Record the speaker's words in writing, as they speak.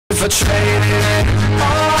If I traded it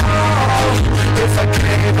all, if I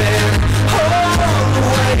gave it all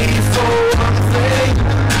away for one thing,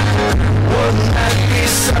 wouldn't that be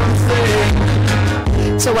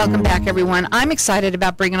something? So welcome back, everyone. I'm excited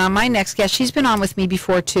about bringing on my next guest. She's been on with me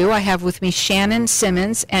before, too. I have with me Shannon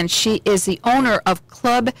Simmons, and she is the owner of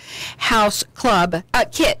Clubhouse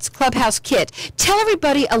Kit. Tell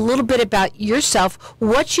everybody a little bit about yourself,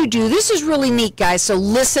 what you do. This is really neat, guys, so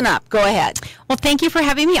listen up. Go ahead. Well, thank you for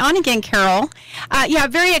having me on again, Carol. Yeah,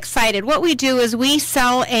 very excited. What we do is we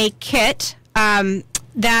sell a kit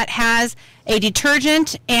that has a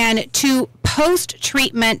detergent and 2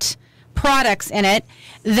 post-treatment products in it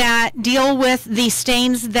that deal with the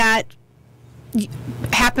stains that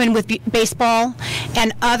happen with baseball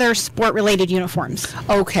and other sport-related uniforms.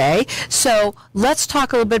 Okay, so let's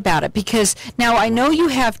talk a little bit about it, because now I know you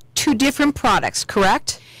have 2 different products,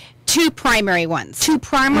 correct? 2 primary ones. 2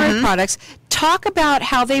 primary products. Talk about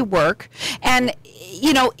how they work, and,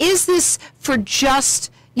 you know, is this for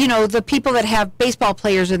just, you know, the people that have baseball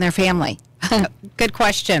players in their family? Good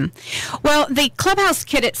question. Well, the Clubhouse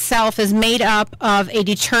Kit itself is made up of a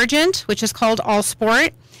detergent, which is called All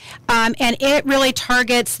Sport, and it really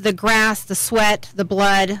targets the grass, the sweat, the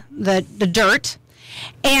blood, the dirt.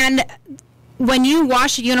 And when you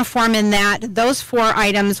wash a uniform in that, those 4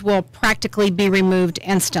 items will practically be removed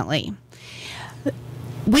instantly.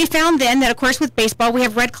 We found then that, of course, with baseball, we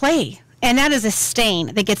have red clay. And that is a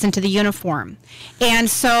stain that gets into the uniform. And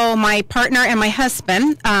so my partner and my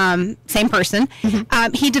husband, same person,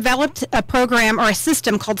 he developed a program or a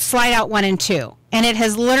system called Slide Out 1 and 2. And it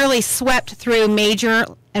has literally swept through major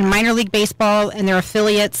and minor league baseball and their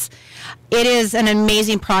affiliates. It is an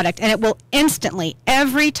amazing product, and it will instantly,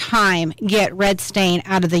 every time, get red stain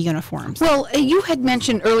out of the uniforms. Well, you had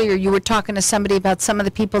mentioned earlier you were talking to somebody about some of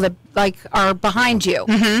the people that are behind you.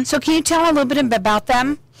 So can you tell a little bit about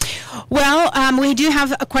them? Well, we do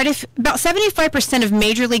have about 75% of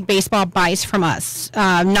Major League Baseball buys from us,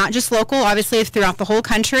 not just local, obviously throughout the whole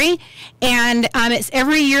country. And it's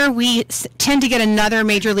every year we tend to get another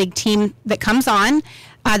Major League team that comes on.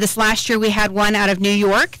 This last year we had one out of New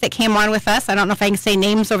York that came on with us. I don't know if I can say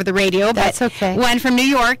names over the radio, That's but okay. One from New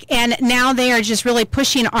York. And now they are just really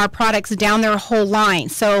pushing our products down their whole line.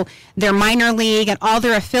 So their minor league and all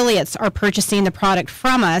their affiliates are purchasing the product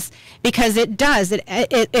from us because it does.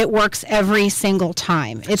 It works every single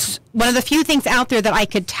time. It's one of the few things out there that I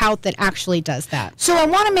could tout that actually does that. So I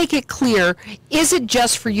want to make it clear, is it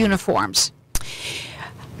just for uniforms?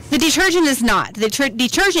 The detergent is not. The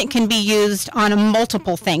detergent can be used on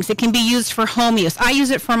multiple things. It can be used for home use. I use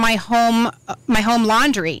it for my home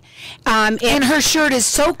laundry. And her shirt is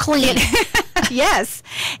so clean. Yes.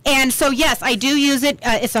 And so, yes, I do use it.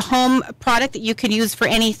 It's a home product that you can use for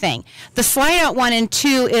anything. The Slide Out 1 and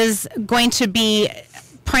 2 is going to be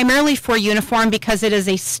primarily for uniform because it is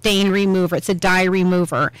a stain remover. It's a dye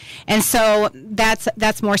remover. And so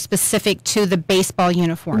that's more specific to the baseball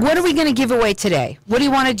uniform. What are we going to give away today? What do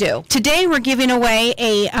you want to do? Today we're giving away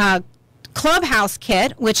a Clubhouse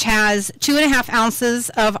Kit, which has 2.5 ounces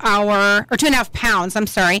of or 2.5 pounds, I'm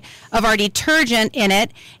sorry, of our detergent in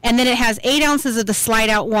it. And then it has 8 ounces of the Slide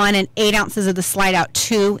Out 1 and 8 ounces of the Slide Out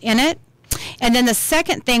 2 in it. And then the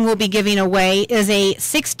second thing we'll be giving away is a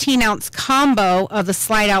 16-ounce combo of the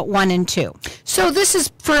Slide Out 1 and 2. So this is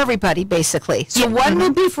for everybody, basically. So one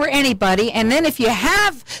will be for anybody, and then if you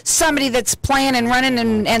have somebody that's playing and running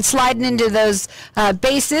and sliding into those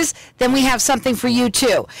bases, then we have something for you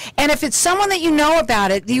too. And if it's someone that you know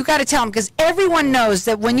about it, you got to tell them, because everyone knows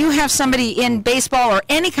that when you have somebody in baseball or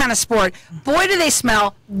any kind of sport, boy do they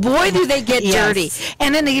smell, boy do they get dirty.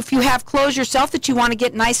 And then if you have clothes yourself that you want to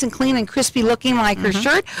get nice and clean and crispy looking like her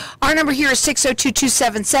shirt, our number here is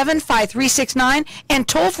 602-277-5369, and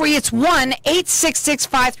toll free it's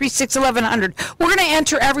 1-866-536-1100. We're going to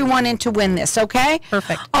enter everyone in to win this, okay?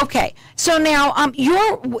 Perfect. Okay. So now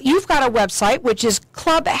you've got a website, which is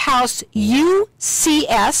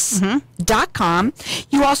clubhouseucs.com.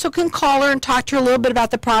 You also can call her and talk to her a little bit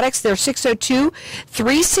about the products. They're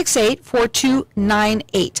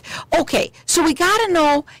 602-368-4298. Okay, so we got to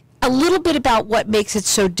know a little bit about what makes it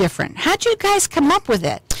so different. How'd you guys come up with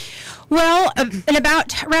it? Well, in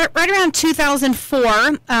about right around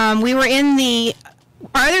 2004, we were in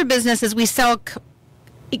our other businesses. We sell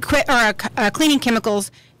cleaning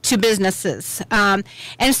chemicals to businesses. And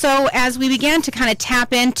so as we began to kind of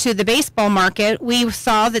tap into the baseball market, we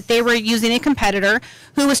saw that they were using a competitor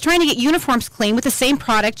who was trying to get uniforms clean with the same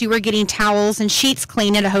product you were getting towels and sheets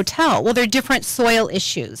clean at a hotel. Well, they're different soil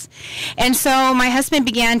issues. And so my husband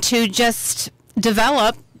began to just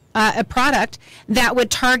develop a product that would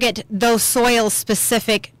target those soils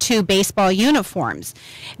specific into baseball uniforms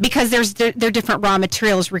because there are different raw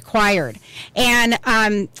materials required. And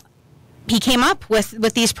he came up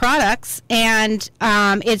with these products, and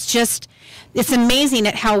it's amazing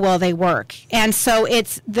at how well they work. And so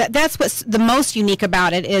that's what's the most unique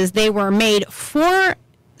about it, is they were made for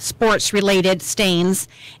sports-related stains,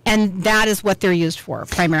 and that is what they're used for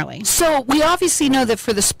primarily. So we obviously know that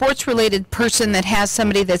for the sports-related person that has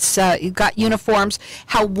somebody that's got uniforms,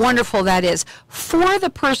 how wonderful that is. For the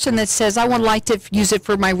person that says, I would like to use it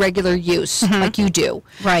for my regular use, like you do,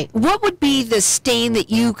 Right. what would be the stain that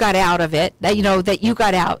you got out of it, that you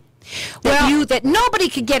got out, that nobody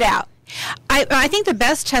could get out? I think the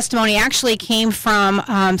best testimony actually came from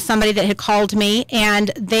somebody that had called me,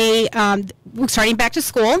 and they were starting back to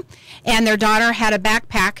school, and their daughter had a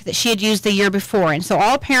backpack that she had used the year before. And so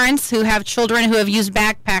all parents who have children who have used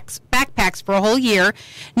backpacks for a whole year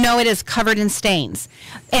know it is covered in stains.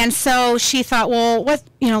 And so she thought, well,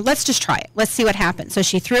 let's just try it. Let's see what happens. So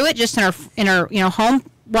she threw it just in her home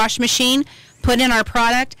wash machine, put in our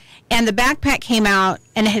product, and the backpack came out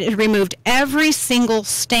and it had removed every single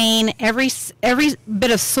stain, every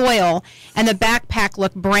bit of soil, and the backpack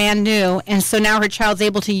looked brand new. And so now her child's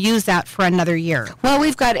able to use that for another year. Well,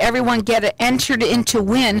 we've got everyone entered into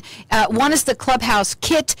win. One is the Clubhouse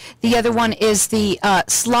kit. The other one is the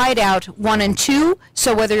slide out 1 and 2.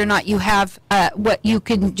 So whether or not you have what you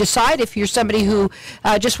can decide if you're somebody who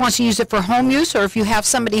just wants to use it for home use, or if you have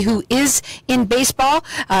somebody who is in baseball,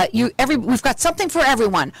 we've got something for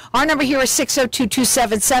everyone. Our number here is 602-277-5369.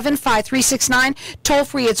 Toll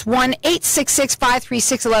free, it's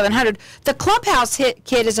 1-866-536-1100. The Clubhouse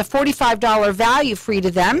kit is a $45 value free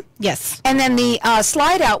to them. Yes. And then the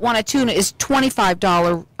slide out 1 and 2 is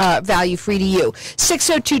 $25 value free to you.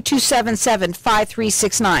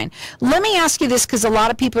 602-277-5369. Let me ask you this, because a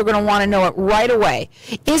lot of people are going to want to know it right away.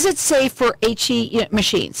 Is it safe for HE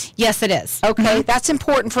machines? Yes, it is. Okay, that's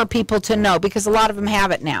important for people to know, because a lot of them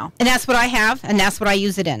have it now. And that's what I have, and that's what I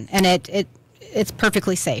use it in. And it's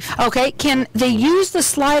perfectly safe. Okay, can they use the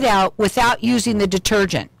slide out without using the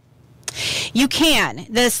detergent? You can.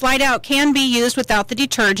 The slide out can be used without the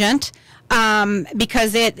detergent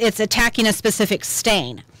because it's attacking a specific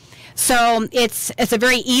stain. So it's a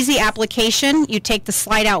very easy application. You take the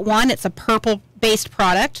slide out 1. It's a purple-based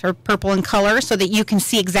product, or purple in color, so that you can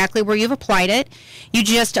see exactly where you've applied it. You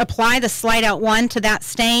just apply the slide out 1 to that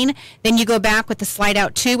stain. Then you go back with the slide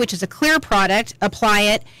out 2, which is a clear product, apply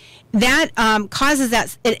it. That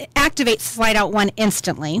it activates slide out 1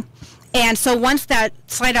 instantly. And so once that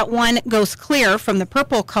slide out 1 goes clear from the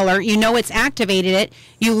purple color, you know it's activated it.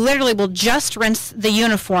 You literally will just rinse the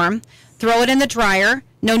uniform, throw it in the dryer.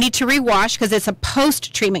 No need to rewash, because it's a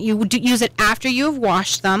post-treatment. You would use it after you have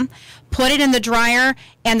washed them, put it in the dryer,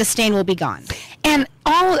 and the stain will be gone. And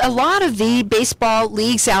a lot of the baseball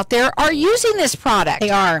leagues out there are using this product.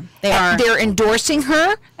 They are. They're endorsing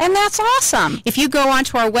her, and that's awesome. If you go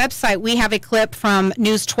onto our website, we have a clip from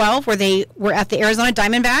News 12 where they were at the Arizona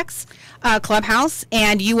Diamondbacks clubhouse,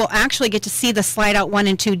 and you will actually get to see the slide out 1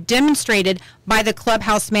 and 2 demonstrated by the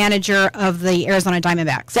clubhouse manager of the Arizona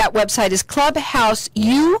Diamondbacks. That website is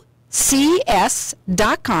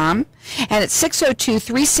clubhouseucs.com, and it's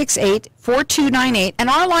 602-368-4298. And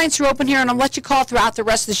our lines are open here, and I'll let you call throughout the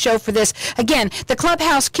rest of the show for this. Again, the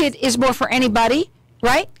Clubhouse kit is more for anybody,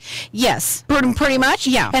 right? Yes. Pretty much?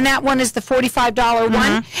 Yeah. And that one is the $45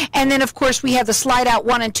 one. And then, of course, we have the slide out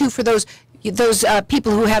 1 and 2 for those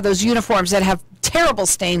people who have those uniforms that have terrible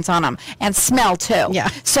stains on them and smell too. Yeah.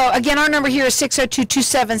 So again, our number here is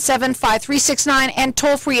 602-277-5369, and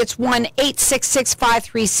toll free it's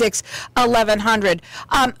 1-866-536-1100.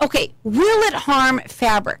 Okay, will it harm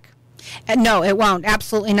fabric? No, it won't.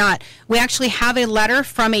 Absolutely not. We actually have a letter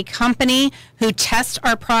from a company who tests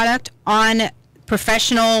our product on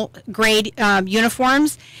professional grade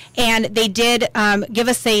uniforms, and they did give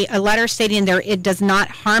us a letter stating it does not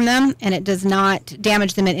harm them and it does not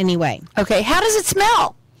damage them in any way. Okay, how does it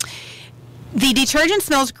smell? The detergent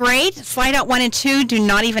smells great. Slide out 1 and 2 do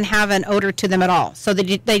not even have an odor to them at all. So the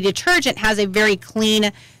detergent has a very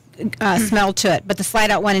clean smell to it, but the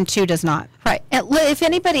slide out 1 and 2 does not. Right. And if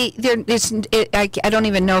anybody, I don't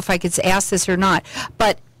even know if I could ask this or not,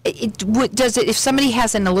 but if somebody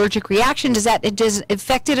has an allergic reaction, does it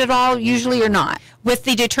affect it at all usually, or not? With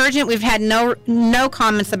the detergent, we've had no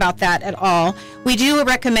comments about that at all. We do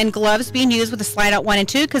recommend gloves being used with the slide out 1 and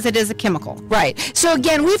 2 because it is a chemical. Right. So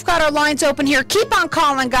again, we've got our lines open here. Keep on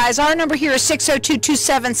calling, guys. Our number here is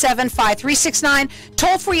 602-277-5369.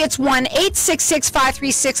 Toll free, it's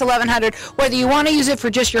 1-866-536-1100. Whether you want to use it for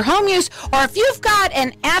just your home use, or if you've got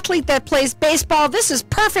an athlete that plays baseball, this is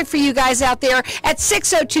perfect for you guys out there at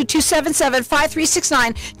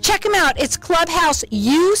 602-277-5369. Check them out. It's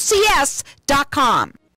clubhouseucs.com.